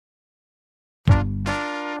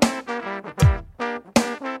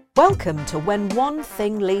Welcome to When One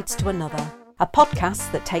Thing Leads to Another, a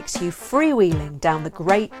podcast that takes you freewheeling down the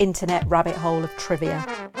great internet rabbit hole of trivia.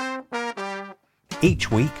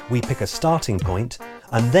 Each week we pick a starting point,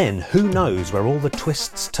 and then who knows where all the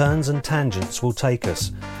twists, turns and tangents will take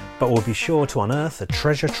us. But we'll be sure to unearth a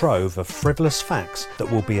treasure trove of frivolous facts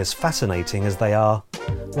that will be as fascinating as they are,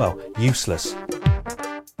 well, useless.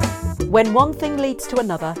 When One Thing Leads to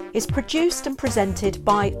Another is produced and presented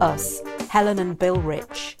by us, Helen and Bill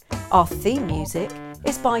Rich. Our theme music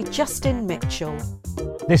is by Justin Mitchell.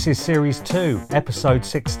 This is Series 2, Episode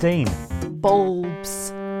 16.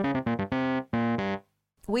 Bulbs.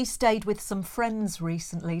 We stayed with some friends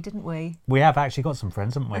recently, didn't we? We have actually got some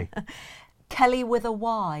friends, haven't we? Kelly with a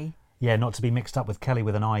Y. Yeah, not to be mixed up with Kelly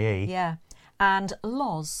with an IE. Yeah. And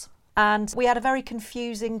Loz. And we had a very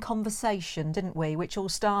confusing conversation, didn't we? Which all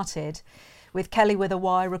started with Kelly with a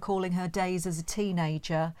Y recalling her days as a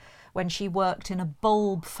teenager when she worked in a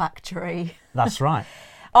bulb factory. That's right.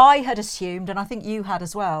 I had assumed, and I think you had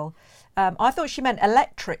as well, I thought she meant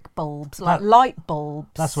electric bulbs, like light bulbs.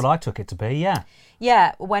 That's what I took it to be, yeah.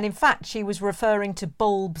 Yeah, when in fact she was referring to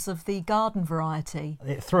bulbs of the garden variety.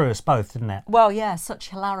 It threw us both, didn't it? Well, yeah,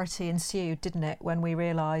 such hilarity ensued, didn't it, when we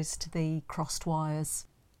realised the crossed wires.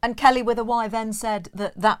 And Kelly with a Y then said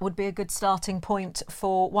that that would be a good starting point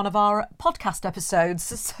for one of our podcast episodes.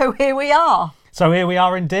 So here we are. So here we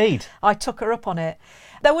are indeed. I took her up on it.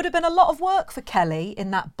 There would have been a lot of work for Kelly in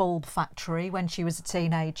that bulb factory when she was a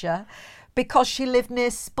teenager because she lived near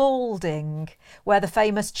Spalding, where the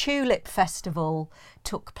famous Tulip Festival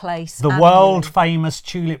took place. The annually. world famous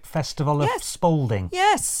Tulip Festival of Spalding.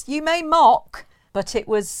 Yes, you may mock, but it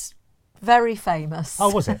was very famous.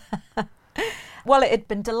 Oh, was it? Well, it had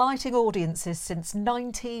been delighting audiences since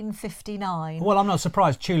 1959. Well, I'm not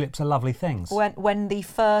surprised. Tulips are lovely things. When the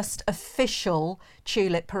first official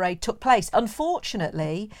tulip parade took place.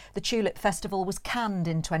 Unfortunately, the Tulip Festival was canned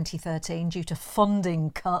in 2013 due to funding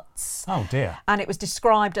cuts. Oh, dear. And it was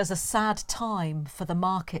described as a sad time for the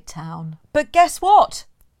market town. But guess what?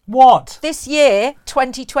 What? This year,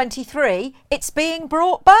 2023, it's being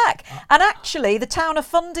brought back. And actually, the town are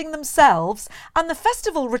funding themselves and the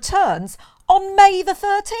festival returns on May the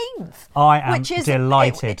 13th. I am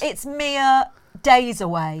delighted. It's mere days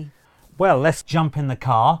away. Well, let's jump in the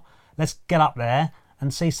car. Let's get up there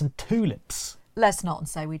and see some tulips. Let's not and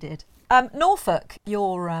say we did. Norfolk,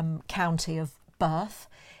 your county of birth,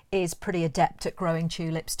 is pretty adept at growing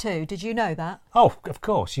tulips too. Did you know that? Oh, of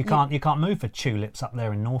course. You can't move for tulips up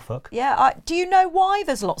there in Norfolk. Yeah. Do you know why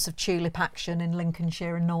there's lots of tulip action in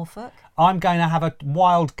Lincolnshire and Norfolk? I'm going to have a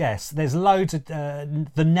wild guess. There's loads of...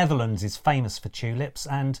 the Netherlands is famous for tulips,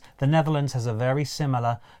 and the Netherlands has a very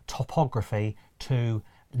similar topography to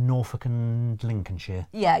Norfolk and Lincolnshire.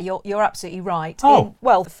 Yeah, you're absolutely right. Oh.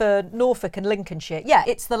 For Norfolk and Lincolnshire, yeah,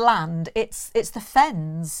 it's the land. It's the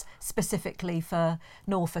fens specifically for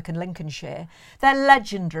Norfolk and Lincolnshire. They're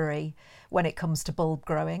legendary when it comes to bulb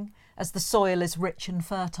growing, as the soil is rich and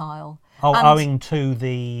fertile. Oh, and owing to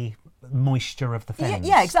the moisture of the fens.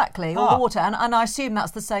 Yeah, exactly. All the water, and I assume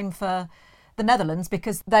that's the same for the Netherlands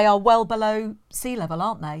because they are well below sea level,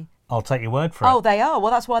 aren't they? I'll take your word for it. Oh, they are.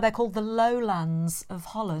 Well, that's why they're called the lowlands of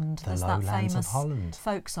Holland. There's that Lowlands of famous Holland.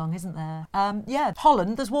 folk song, isn't there? Yeah,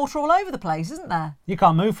 Holland, there's water all over the place, isn't there? You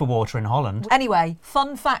can't move for water in Holland. Anyway,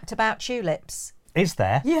 fun fact about tulips. Is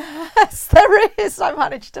there? Yes, there is. I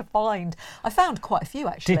managed to find. I found quite a few,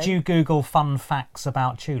 actually. Did you Google fun facts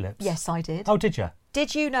about tulips? Yes, I did. Oh, did you?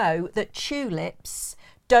 Did you know that tulips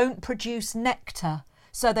don't produce nectar?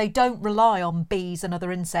 So they don't rely on bees and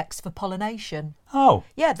other insects for pollination. Oh.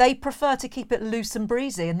 Yeah, they prefer to keep it loose and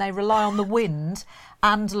breezy and they rely on the wind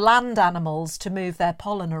and land animals to move their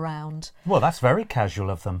pollen around. Well, that's very casual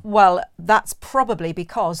of them. Well, that's probably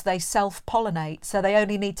because they self-pollinate, so they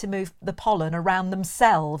only need to move the pollen around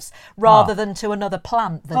themselves rather than to another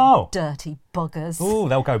plant, the dirty buggers. Oh,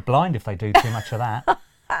 they'll go blind if they do too much of that.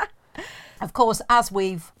 Of course, as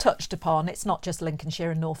we've touched upon, it's not just Lincolnshire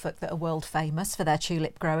and Norfolk that are world famous for their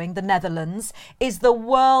tulip growing. The Netherlands is the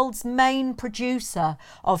world's main producer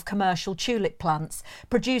of commercial tulip plants,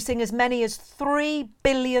 producing as many as 3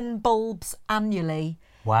 billion bulbs annually.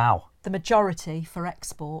 Wow. The majority for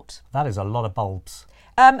export. That is a lot of bulbs.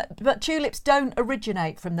 But tulips don't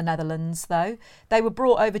originate from the Netherlands, though. They were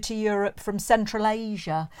brought over to Europe from Central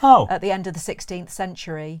Asia at the end of the 16th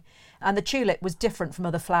century. And the tulip was different from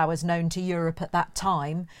other flowers known to Europe at that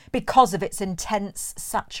time because of its intense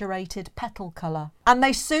saturated petal colour. And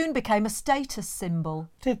they soon became a status symbol.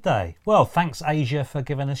 Did they? Well, thanks Asia for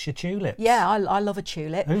giving us your tulips. Yeah, I love a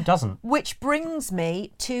tulip. Who doesn't? Which brings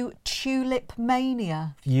me to tulip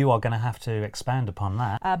mania. You are going to have to expand upon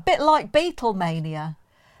that. A bit like Beatlemania.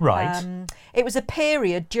 Right. It was a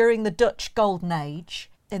period during the Dutch Golden Age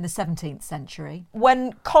in the 17th century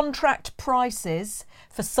when contract prices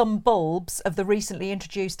for some bulbs of the recently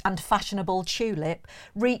introduced and fashionable tulip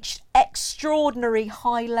reached extraordinary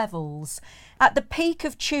high levels. At the peak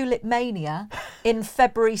of tulip mania in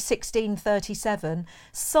February 1637,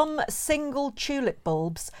 some single tulip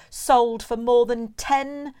bulbs sold for more than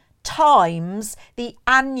 10 times the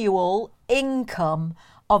annual income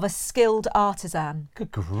of a skilled artisan.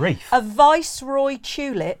 Good grief. A Viceroy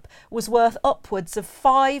tulip was worth upwards of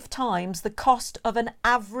 5 times the cost of an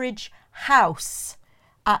average house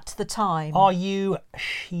at the time. Are you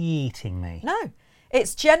cheating me? No.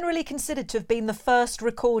 It's generally considered to have been the first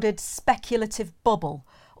recorded speculative bubble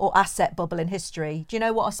or asset bubble in history. Do you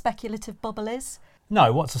know what a speculative bubble is?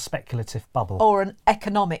 No, what's a speculative bubble? Or an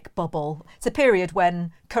economic bubble. It's a period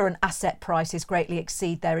when current asset prices greatly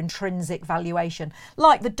exceed their intrinsic valuation,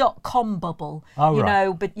 like the dot-com bubble, of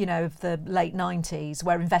the late 90s,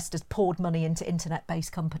 where investors poured money into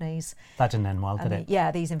internet-based companies. That didn't end well, did it? Yeah,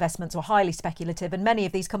 these investments were highly speculative, and many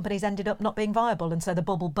of these companies ended up not being viable, and so the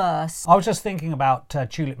bubble burst. I was just thinking about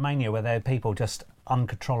Tulip Mania, where there are people just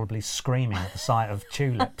uncontrollably screaming at the sight of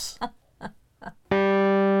tulips.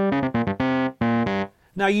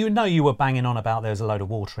 Now, you were banging on about there's a load of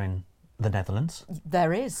water in the Netherlands.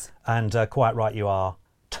 There is. And quite right you are,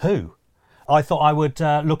 too. I thought I would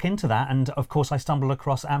look into that, and of course I stumbled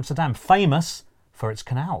across Amsterdam, famous for its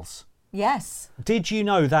canals. Yes. Did you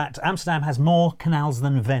know that Amsterdam has more canals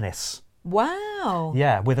than Venice? Wow.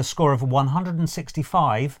 Yeah, with a score of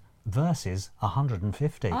 165 versus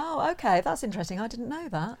 150. Oh, OK, that's interesting. I didn't know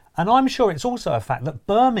that. And I'm sure it's also a fact that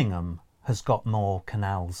Birmingham has got more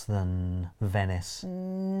canals than Venice.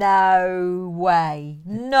 No way.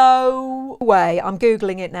 No way. I'm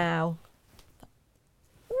Googling it now.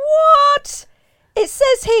 What? It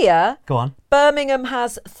says here... Go on. Birmingham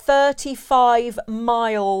has 35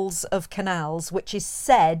 miles of canals, which is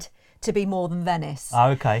said to be more than Venice.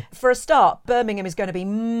 Oh, OK. For a start, Birmingham is going to be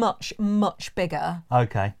much, much bigger.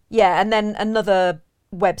 OK. Yeah, and then another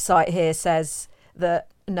website here says that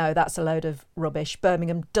no, that's a load of rubbish.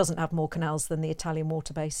 Birmingham doesn't have more canals than the Italian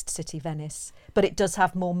water-based city Venice, but it does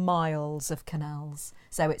have more miles of canals.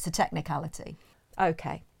 So it's a technicality.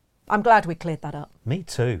 OK. I'm glad we cleared that up. Me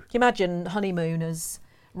too. Can you imagine honeymooners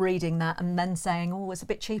reading that and then saying, oh, it's a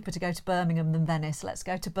bit cheaper to go to Birmingham than Venice. Let's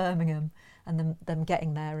go to Birmingham. And then them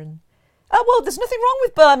getting there and... Oh, well, there's nothing wrong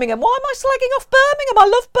with Birmingham. Why am I slagging off Birmingham? I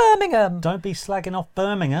love Birmingham. Don't be slagging off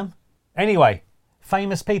Birmingham. Anyway...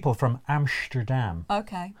 Famous people from Amsterdam.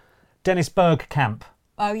 OK. Dennis Bergkamp.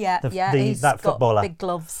 Oh, yeah, he's that got footballer. Big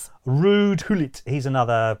gloves. Ruud Gullit. He's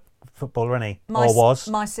another footballer, isn't he? Or was.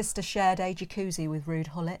 My sister shared a jacuzzi with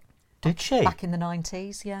Ruud Gullit. Did she? Back in the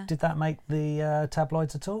 90s, yeah. Did that make the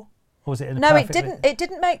tabloids at all? Or was it in a No, it didn't. It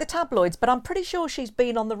didn't make the tabloids, but I'm pretty sure she's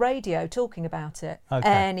been on the radio talking about it. Okay.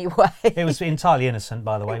 Anyway. It was entirely innocent,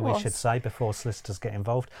 by the way, we was. should say, before solicitors get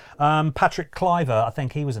involved. Patrick Kluivert, I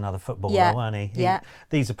think he was another footballer, weren't he? Yeah.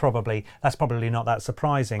 That's probably not that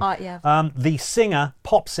surprising. Yeah. The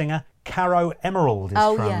pop singer, Caro Emerald is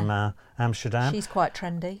from Amsterdam. She's quite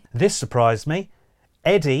trendy. This surprised me.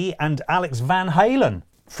 Eddie and Alex Van Halen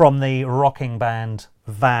from the rocking band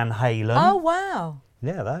Van Halen. Oh, wow.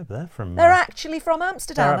 Yeah, they're from... They're actually from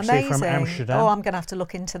Amsterdam. They're actually Amazing. from Amsterdam. Oh, I'm going to have to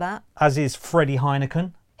look into that. As is Freddie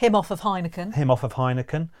Heineken. Him off of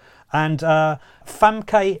Heineken. And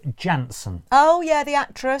Famke Janssen. Oh, yeah, the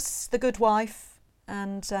actress, the good wife.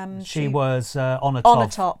 And she was on a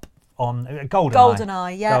top. On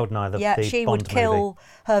GoldenEye, yeah. GoldenEye, the she Bond would kill movie.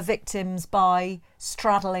 her victims by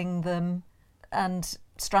straddling them and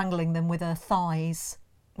strangling them with her thighs,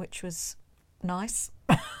 which was nice.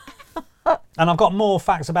 And I've got more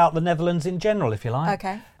facts about the Netherlands in general, if you like.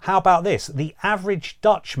 OK. How about this? The average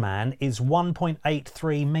Dutchman is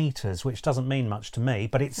 1.83 metres, which doesn't mean much to me,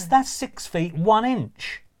 but that's 6 feet 1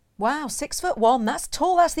 inch. Wow, 6'1", that's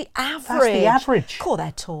tall, that's the average. That's the average. Cool,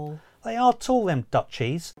 they're tall. They are tall, them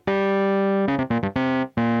Dutchies.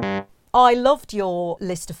 I loved your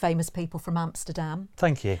list of famous people from Amsterdam.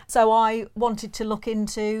 Thank you. So I wanted to look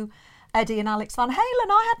into Eddie and Alex Van Halen.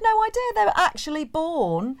 I had no idea they were actually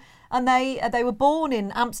born... And they were born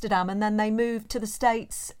in Amsterdam and then they moved to the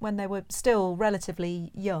States when they were still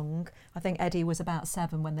relatively young. I think Eddie was about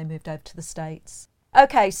 7 when they moved over to the States.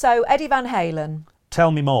 OK, so Eddie Van Halen.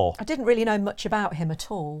 Tell me more. I didn't really know much about him at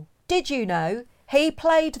all. Did you know he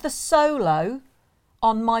played the solo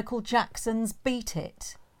on Michael Jackson's Beat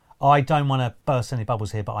It? I don't want to burst any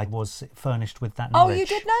bubbles here, but I was furnished with that knowledge. Oh, you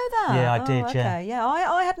did know that? Yeah, I did, okay. Yeah,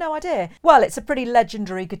 I had no idea. Well, it's a pretty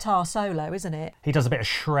legendary guitar solo, isn't it? He does a bit of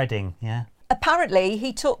shredding, yeah. Apparently,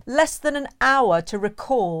 he took less than an hour to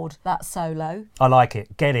record that solo. I like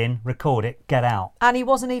it. Get in, record it, get out. And he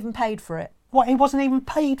wasn't even paid for it. What, he wasn't even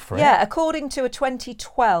paid for it? Yeah, according to a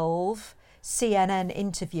 2012 CNN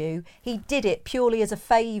interview, he did it purely as a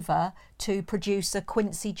favour to producer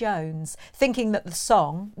Quincy Jones, thinking that the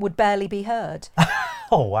song would barely be heard.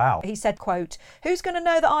 Oh, wow. He said, quote, "Who's going to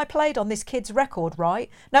know that I played on this kid's record, right?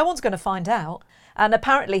 No one's going to find out." And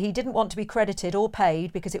apparently he didn't want to be credited or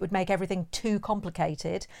paid because it would make everything too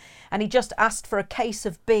complicated. And he just asked for a case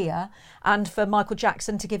of beer and for Michael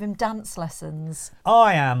Jackson to give him dance lessons.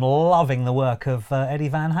 I am loving the work of Eddie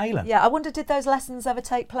Van Halen. Yeah, I wonder, did those lessons ever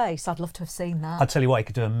take place? I'd love to have seen that. I'll tell you what, he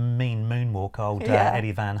could do a mean moonwalk, old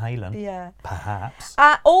Eddie Van Halen. Yeah. Perhaps.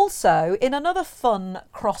 Also, in another fun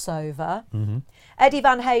crossover, Eddie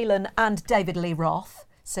Van Halen and David Lee Roth,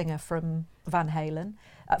 singer from Van Halen,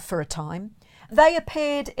 for a time, they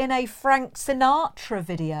appeared in a Frank Sinatra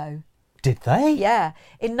video. Did they? Yeah.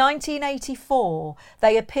 In 1984,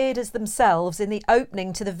 they appeared as themselves in the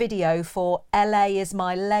opening to the video for LA Is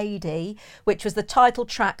My Lady, which was the title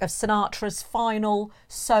track of Sinatra's final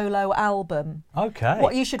solo album. Okay.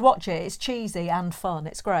 What, you should watch it. It's cheesy and fun.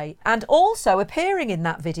 It's great. And also appearing in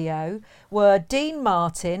that video were Dean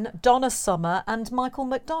Martin, Donna Summer and Michael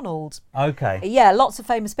McDonald. Okay. Yeah, lots of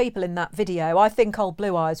famous people in that video. I think old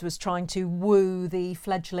Blue Eyes was trying to woo the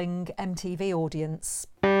fledgling MTV audience.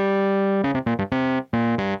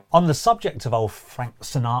 On the subject of old Frank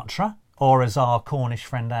Sinatra, or as our Cornish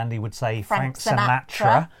friend Andy would say, Frank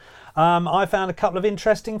Sinatra, I found a couple of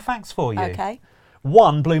interesting facts for you. Okay.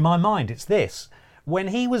 One blew my mind. It's this. When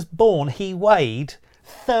he was born, he weighed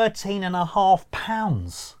 13.5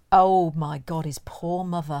 pounds. Oh my God, his poor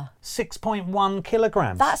mother. 6.1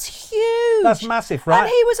 kilograms. That's huge. That's massive, right? And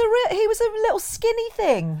he was a little skinny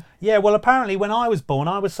thing. Yeah, well, apparently when I was born,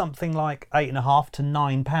 I was something like 8.5 to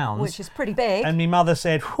 9 pounds. Which is pretty big. And my mother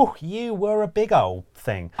said, "Whew, you were a big old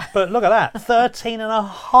thing." But look at that,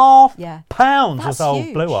 13.5 pounds was old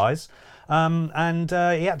huge. Blue Eyes. And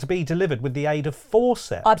he had to be delivered with the aid of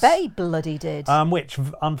forceps. I bet he bloody did. Which,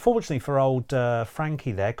 unfortunately for old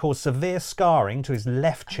Frankie there, caused severe scarring to his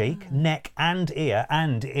left cheek, neck and ear,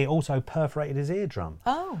 and it also perforated his eardrum.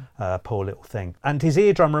 Oh. Poor little thing. And his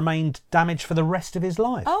eardrum remained damaged for the rest of his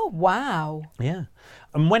life. Oh, wow. Yeah.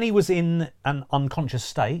 And when he was in an unconscious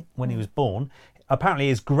state, when he was born, apparently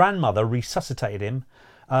his grandmother resuscitated him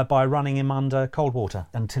by running him under cold water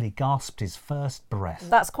until he gasped his first breath.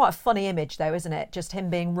 That's quite a funny image, though, isn't it? Just him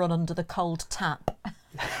being run under the cold tap.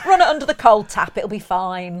 Run it under the cold tap, it'll be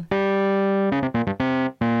fine.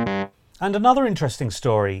 And another interesting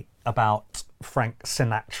story about Frank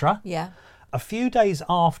Sinatra. Yeah. A few days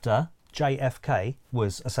after JFK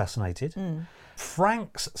was assassinated,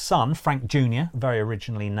 Frank's son, Frank Jr., very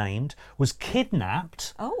originally named, was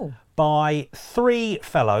kidnapped by three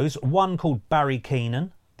fellows, one called Barry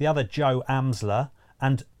Keenan, the other Joe Amsler,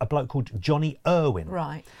 and a bloke called Johnny Irwin.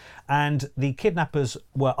 Right. And the kidnappers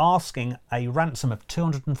were asking a ransom of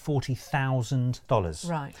 $240,000,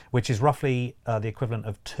 right, which is roughly the equivalent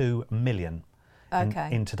of $2 million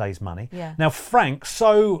in today's money. Yeah. Now, Frank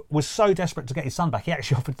was so desperate to get his son back, he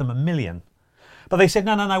actually offered them $1 million. But they said,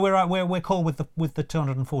 no, we're cool with the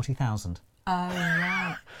 240,000. Oh,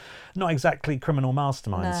 right. Not exactly criminal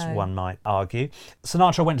masterminds, one might argue.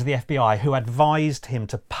 Sinatra went to the FBI, who advised him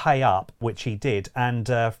to pay up, which he did, and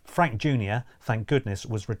Frank Jr., thank goodness,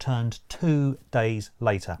 was returned 2 days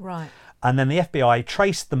later. Right. And then the FBI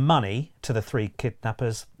traced the money to the three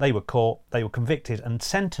kidnappers. They were caught, they were convicted and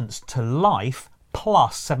sentenced to life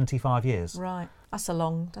plus 75 years. Right. That's a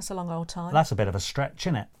long old time. That's a bit of a stretch,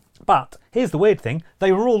 isn't it? But here's the weird thing.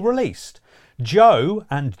 They were all released. Joe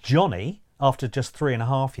and Johnny, after just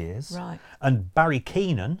 3.5 years. Right. And Barry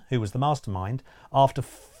Keenan, who was the mastermind, after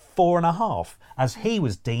 4.5, as he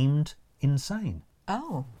was deemed insane.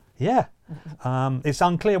 Oh. Yeah. It's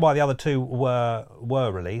unclear why the other two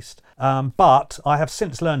were released. But I have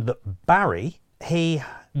since learned that Barry, he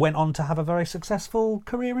went on to have a very successful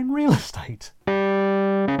career in real estate.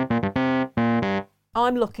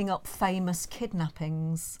 I'm looking up famous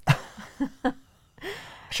kidnappings.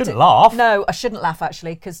 Shouldn't laugh. No, I shouldn't laugh,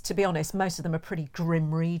 actually, because, to be honest, most of them are pretty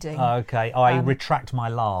grim reading. OK, I retract my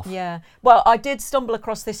laugh. Yeah. Well, I did stumble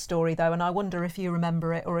across this story, though, and I wonder if you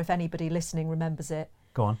remember it or if anybody listening remembers it.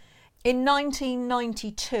 Go on. In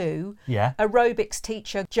 1992, Yeah. aerobics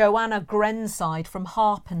teacher Joanna Grenside from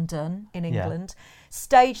Harpenden in England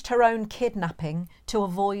staged her own kidnapping to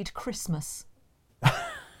avoid Christmas.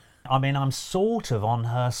 I mean, I'm sort of on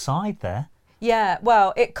her side there. Yeah,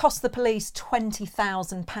 well, it cost the police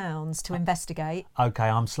 £20,000 to investigate. OK,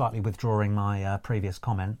 I'm slightly withdrawing my previous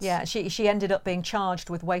comments. Yeah, she ended up being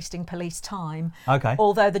charged with wasting police time. OK.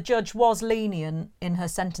 Although the judge was lenient in her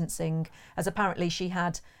sentencing, as apparently she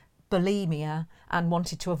had bulimia and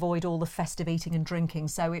wanted to avoid all the festive eating and drinking.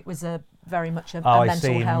 So it was very much a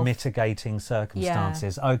mental health. Mitigating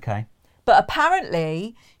circumstances. Yeah. OK. But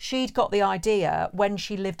apparently she'd got the idea when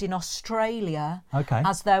she lived in Australia,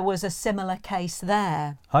 as there was a similar case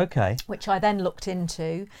there. OK. Which I then looked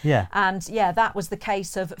into. Yeah. And yeah, that was the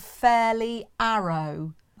case of Fairly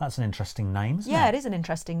Arrow. That's an interesting name, isn't it? Yeah, it is an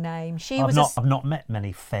interesting name. I've not met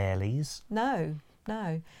many Fairleys. No.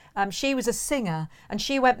 She was a singer and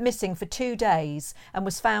she went missing for 2 days and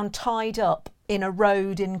was found tied up in a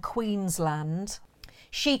road in Queensland.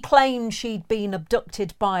 She claimed she'd been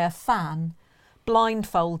abducted by a fan,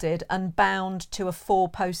 blindfolded and bound to a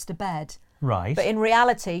 4-poster bed. Right. But in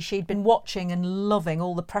reality, she'd been watching and loving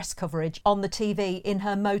all the press coverage on the TV in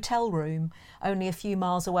her motel room, only a few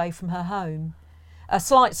miles away from her home. A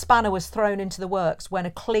slight spanner was thrown into the works when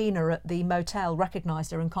a cleaner at the motel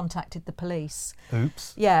recognised her and contacted the police.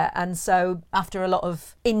 Oops. Yeah, and so after a lot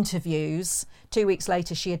of interviews, 2 weeks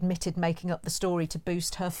later she admitted making up the story to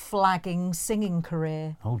boost her flagging singing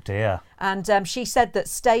career. Oh dear. And she said that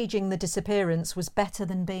staging the disappearance was better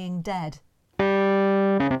than being dead.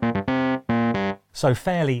 So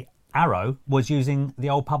Fairly Arrow was using the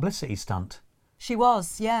old publicity stunt. She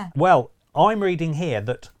was, yeah. Well, I'm reading here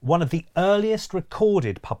that one of the earliest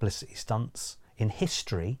recorded publicity stunts in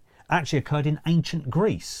history actually occurred in ancient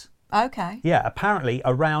Greece. OK. Yeah, apparently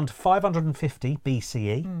around 550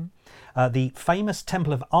 BCE, the famous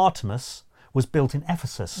Temple of Artemis was built in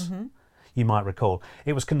Ephesus. Mm-hmm. You might recall.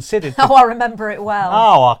 It was considered... Oh, I remember it well.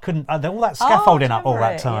 Oh, I couldn't... all that scaffolding up all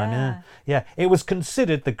that time. Yeah. Yeah. It was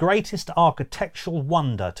considered the greatest architectural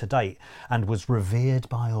wonder to date and was revered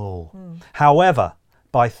by all. However,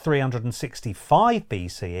 by 365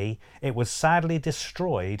 BCE, it was sadly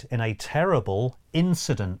destroyed in a terrible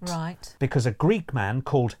incident. Right. Because a Greek man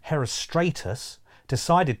called Herostratus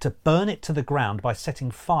decided to burn it to the ground by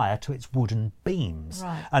setting fire to its wooden beams.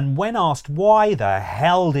 Right. And when asked why the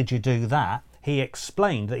hell did you do that, he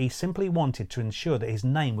explained that he simply wanted to ensure that his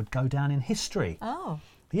name would go down in history. Oh.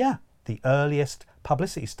 Yeah, the earliest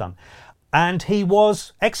publicity stunt. And he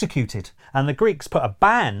was executed. And the Greeks put a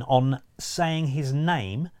ban on saying his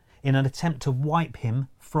name in an attempt to wipe him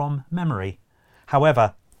from memory.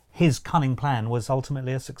 However, his cunning plan was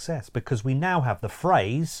ultimately a success because we now have the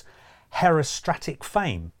phrase herostratic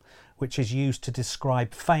fame, which is used to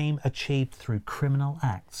describe fame achieved through criminal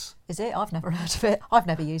acts. Is it? I've never heard of it. I've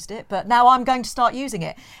never used it, but now I'm going to start using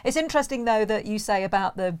it. It's interesting, though, that you say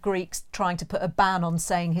about the Greeks trying to put a ban on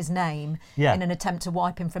saying his name in an attempt to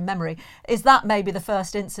wipe him from memory. Is that maybe the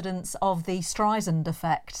first incidence of the Streisand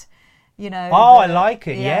effect? You know. Oh, I like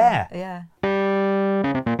it. Yeah.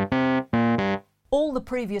 All the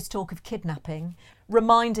previous talk of kidnapping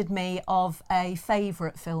reminded me of a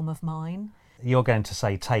favourite film of mine. You're going to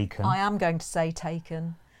say Taken. I am going to say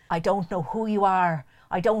Taken. I don't know who you are.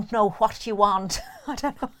 I don't know what you want. I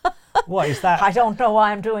don't know. What is that? I don't know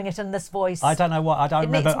why I'm doing it in this voice. I don't know what. I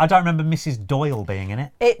don't remember Mrs. Doyle being in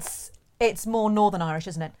it. It's more Northern Irish,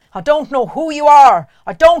 isn't it? I don't know who you are.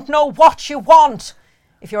 I don't know what you want.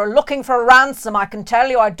 If you're looking for a ransom, I can tell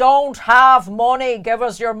you I don't have money. Give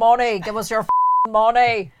us your money. Give us your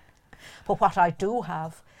money. But what I do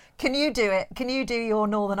have. Can you do it? Can you do your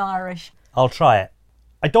Northern Irish? I'll try it.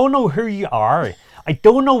 I don't know who you are. I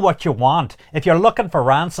don't know what you want. If you're looking for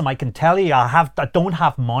ransom, I can tell you I don't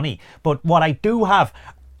have money. But what I do have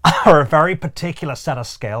are a very particular set of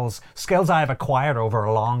skills. Skills I have acquired over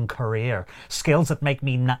a long career. Skills that make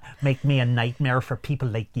me a nightmare for people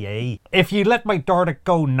like you. If you let my daughter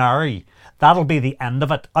go now, that'll be the end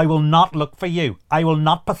of it. I will not look for you. I will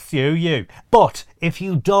not pursue you. But if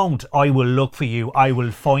you don't, I will look for you. I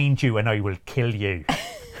will find you and I will kill you.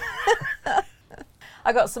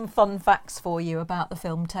 I got some fun facts for you about the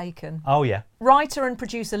film Taken. Oh, yeah. Writer and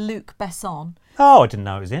producer Luc Besson. Oh, I didn't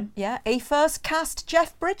know it was him. Yeah, he first cast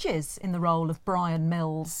Jeff Bridges in the role of Brian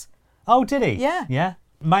Mills. Oh, did he? Yeah. Yeah.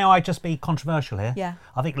 May I just be controversial here? Yeah.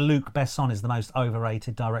 I think Luc Besson is the most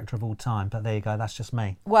overrated director of all time, but there you go, that's just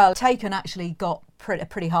me. Well, Taken actually got a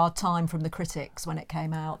pretty hard time from the critics when it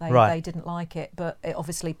came out. They didn't like it, but it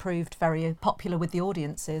obviously proved very popular with the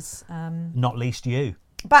audiences. Not least you.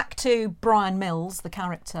 Back to Brian Mills, the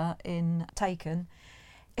character in Taken.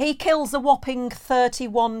 He kills a whopping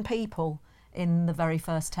 31 people in the very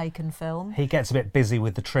first Taken film. He gets a bit busy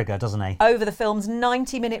with the trigger, doesn't he? Over the film's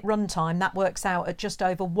 90-minute runtime, that works out at just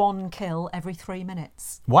over 1 kill every 3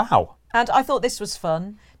 minutes. Wow. And I thought this was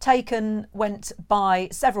fun. Taken went by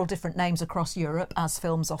several different names across Europe, as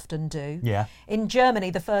films often do. Yeah. In Germany,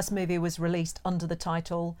 the first movie was released under the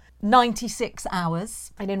title 96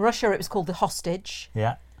 Hours. And in Russia, it was called The Hostage.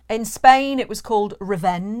 Yeah. In Spain, it was called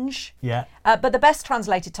Revenge. Yeah. But the best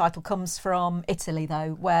translated title comes from Italy,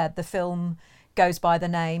 though, where the film goes by the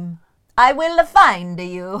name I Will Find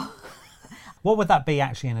You. What would that be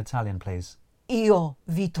actually in Italian, please? Io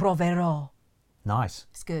vi troverò. Nice.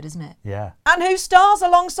 It's good, isn't it? Yeah. And who stars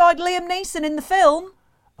alongside Liam Neeson in the film?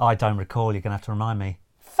 I don't recall. You're going to have to remind me.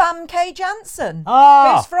 Famke Janssen,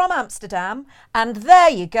 Ah! who's from Amsterdam. And there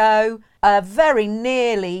you go, a very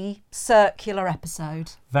nearly circular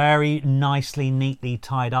episode. Very nicely, neatly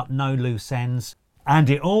tied up, no loose ends. And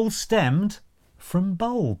it all stemmed from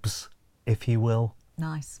bulbs, if you will.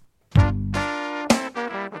 Nice.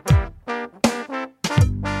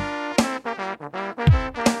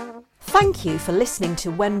 Thank you for listening to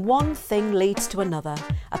When One Thing Leads to Another,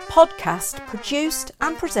 a podcast produced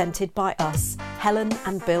and presented by us, Helen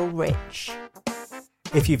and Bill Rich.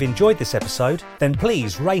 If you've enjoyed this episode, then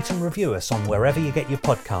please rate and review us on wherever you get your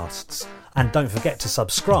podcasts. And don't forget to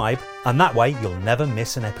subscribe, and that way you'll never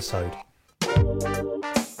miss an episode.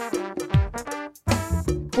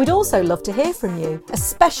 We'd also love to hear from you,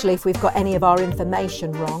 especially if we've got any of our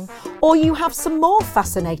information wrong, or you have some more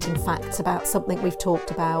fascinating facts about something we've talked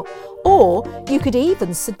about, or you could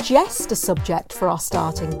even suggest a subject for our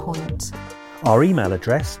starting point. Our email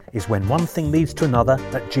address is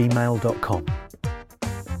whenonethingleadstoanother@gmail.com.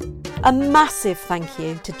 A massive thank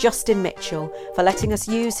you to Justin Mitchell for letting us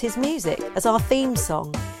use his music as our theme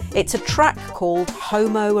song. It's a track called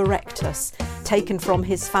Homo Erectus, taken from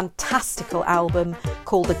his fantastical album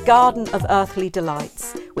called The Garden of Earthly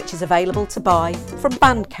Delights, which is available to buy from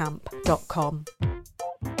bandcamp.com.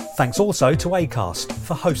 Thanks also to Acast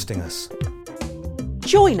for hosting us.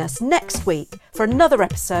 Join us next week for another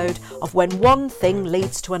episode of When One Thing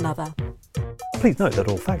Leads to Another. Please note that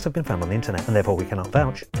all facts have been found on the internet and therefore we cannot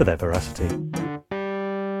vouch for their veracity.